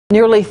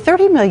Nearly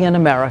 30 million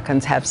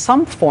Americans have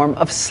some form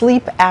of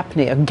sleep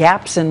apnea,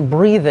 gaps in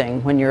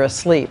breathing when you're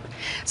asleep.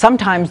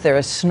 Sometimes there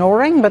is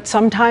snoring, but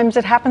sometimes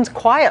it happens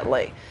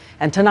quietly.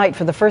 And tonight,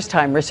 for the first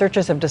time,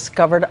 researchers have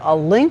discovered a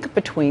link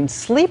between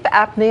sleep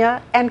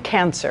apnea and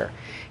cancer.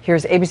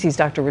 Here's ABC's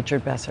Dr.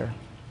 Richard Besser.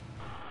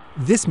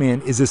 This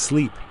man is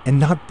asleep and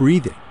not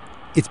breathing.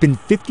 It's been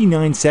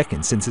 59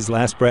 seconds since his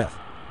last breath.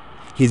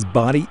 His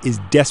body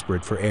is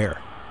desperate for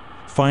air.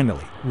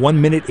 Finally,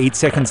 1 minute, 8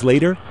 seconds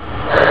later,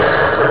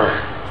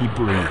 he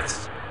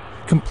breathes,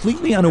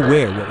 completely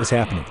unaware what was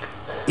happening.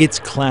 It's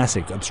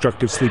classic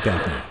obstructive sleep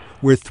apnea,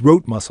 where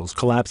throat muscles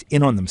collapse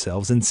in on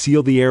themselves and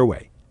seal the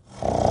airway.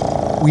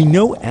 We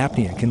know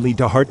apnea can lead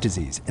to heart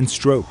disease and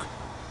stroke,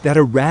 that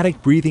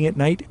erratic breathing at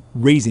night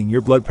raising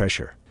your blood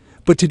pressure.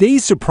 But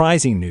today's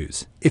surprising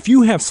news: if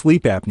you have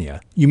sleep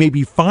apnea, you may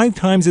be 5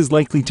 times as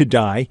likely to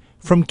die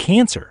from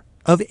cancer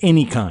of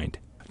any kind.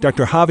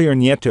 Dr. Javier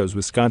Nieto's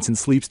Wisconsin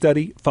sleep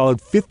study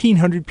followed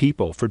 1,500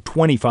 people for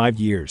 25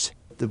 years.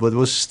 What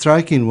was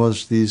striking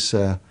was this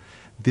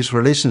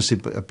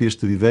relationship appears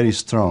to be very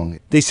strong.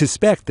 They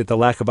suspect that the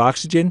lack of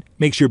oxygen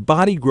makes your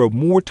body grow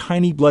more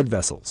tiny blood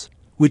vessels,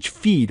 which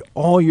feed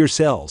all your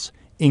cells,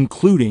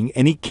 including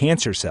any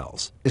cancer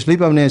cells. Sleep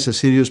apnea is a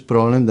serious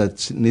problem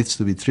that needs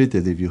to be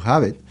treated if you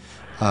have it.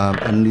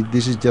 And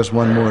this is just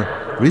one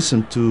more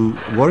reason to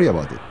worry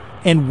about it.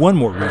 And one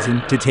more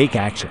reason to take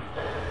action.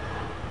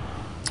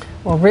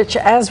 Well, Rich,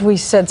 as we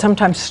said,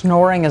 sometimes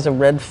snoring is a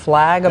red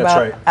flag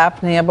about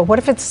apnea, but what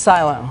if it's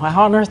silent?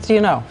 How on earth do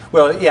you know?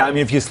 Well, yeah, I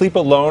mean, if you sleep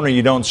alone or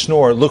you don't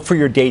snore, look for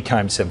your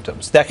daytime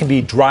symptoms. That can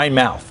be dry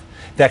mouth,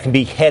 that can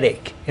be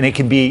headache, and it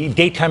can be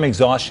daytime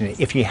exhaustion.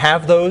 If you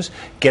have those,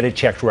 get it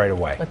checked right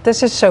away. But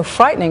this is so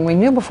frightening. We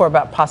knew before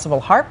about possible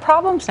heart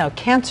problems, now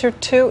cancer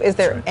too. Is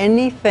there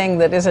anything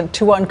that isn't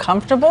too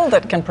uncomfortable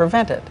that can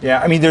prevent it?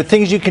 Yeah, I mean, there are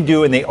things you can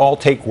do, and they all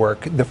take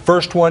work. The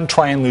first one,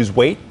 try and lose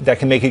weight. That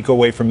can make it go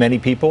away for many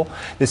people.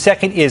 The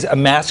second is a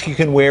mask you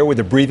can wear with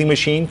a breathing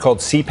machine called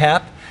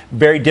CPAP.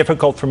 Very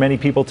difficult for many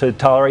people to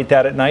tolerate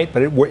that at night,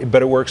 but it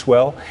works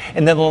well.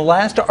 And then the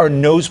last are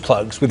nose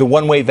plugs with a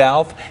one-way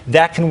valve.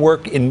 That can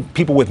work in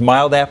people with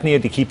mild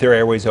apnea to keep their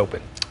airways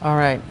open. All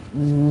right,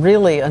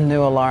 really a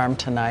new alarm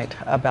tonight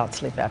about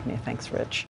sleep apnea. Thanks, Rich.